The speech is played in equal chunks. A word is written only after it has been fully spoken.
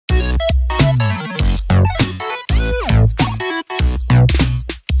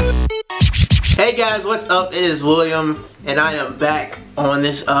Hey guys, what's up? It is William, and I am back on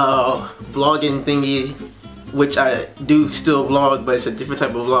this vlogging thingy, which I do still vlog, but it's a different type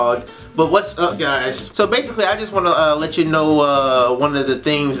of vlog. But what's up, guys? So basically, I just want to let you know one of the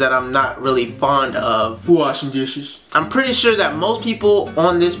things that I'm not really fond of: washing dishes. I'm pretty sure that most people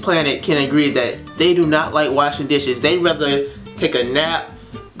on this planet can agree that they do not like washing dishes. They'd rather take a nap,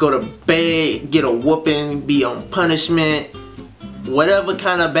 go to bed, get a whooping, be on punishment, whatever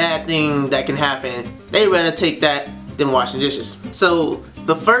kind of bad thing that can happen. They'd rather take that than washing dishes. So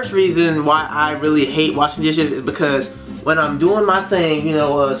the first reason why I really hate washing dishes is because when I'm doing my thing, you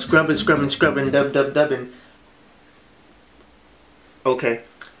know, scrubbing, dubbing. Okay.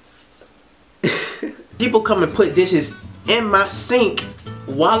 People come and put dishes in my sink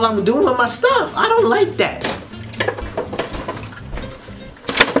while I'm doing my stuff. I don't like that.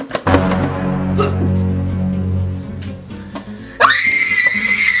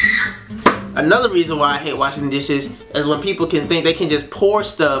 Another reason why I hate washing dishes is when people can think they can just pour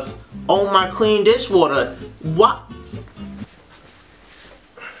stuff on my clean dishwater. What?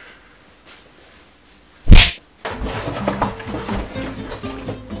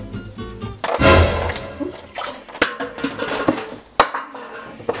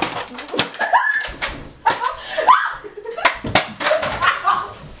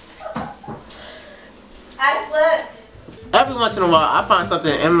 Every once in a while, I find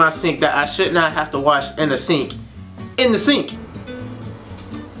something in my sink that I should not have to wash in the sink. In the sink!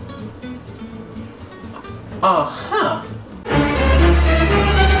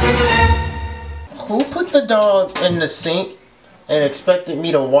 Who put the dog in the sink and expected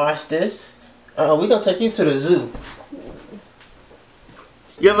me to wash this? We gonna take you to the zoo.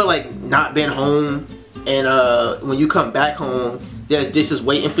 You ever like not been home and when you come back home, there's dishes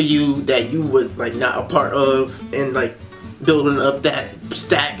waiting for you that you would like not a part of, and like building up that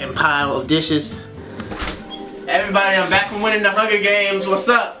stack and pile of dishes. Everybody, I'm back from winning the Hunger Games. What's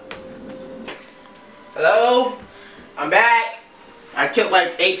up? Hello? I'm back. I killed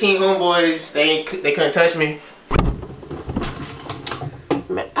like 18 homeboys. They couldn't touch me.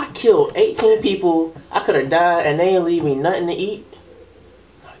 Man, I killed 18 people. I could have died and they didn't leave me nothing to eat.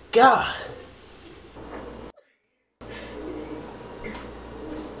 My God.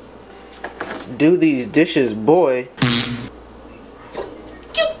 Do these dishes, boy.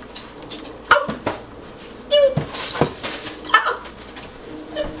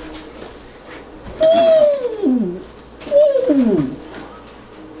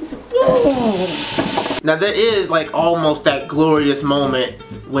 Now there is like almost that glorious moment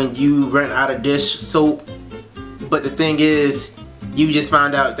when you run out of dish soap, but the thing is, you just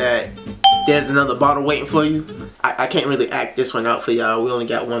found out that there's another bottle waiting for you. I can't really act this one out for y'all. We only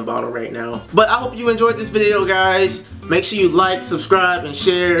got one bottle right now. But I hope you enjoyed this video, guys. Make sure you like, subscribe, and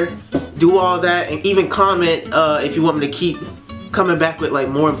share. Do all that, and even comment if you want me to keep coming back with like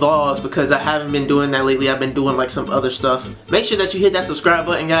more vlogs, because I haven't been doing that lately. I've been doing like some other stuff. Make sure that you hit that subscribe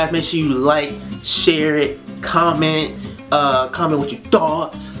button, guys. Make sure you like, share it, comment what you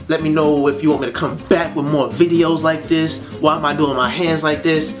thought. Let me know if you want me to come back with more videos like this. Why am I doing my hands like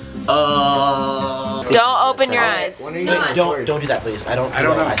this? Don't open your eyes. Don't do that, please. I don't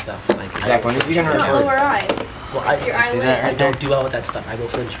know eye stuff. Like, exactly. When you gonna lower eye. Well, it's your eyelid. I don't do well with that stuff. I go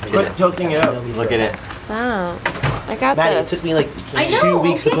flinch. Quit tilting it up. Look at it. Oh, I got Maddie, this. it took me like 2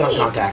 weeks to put on contacts.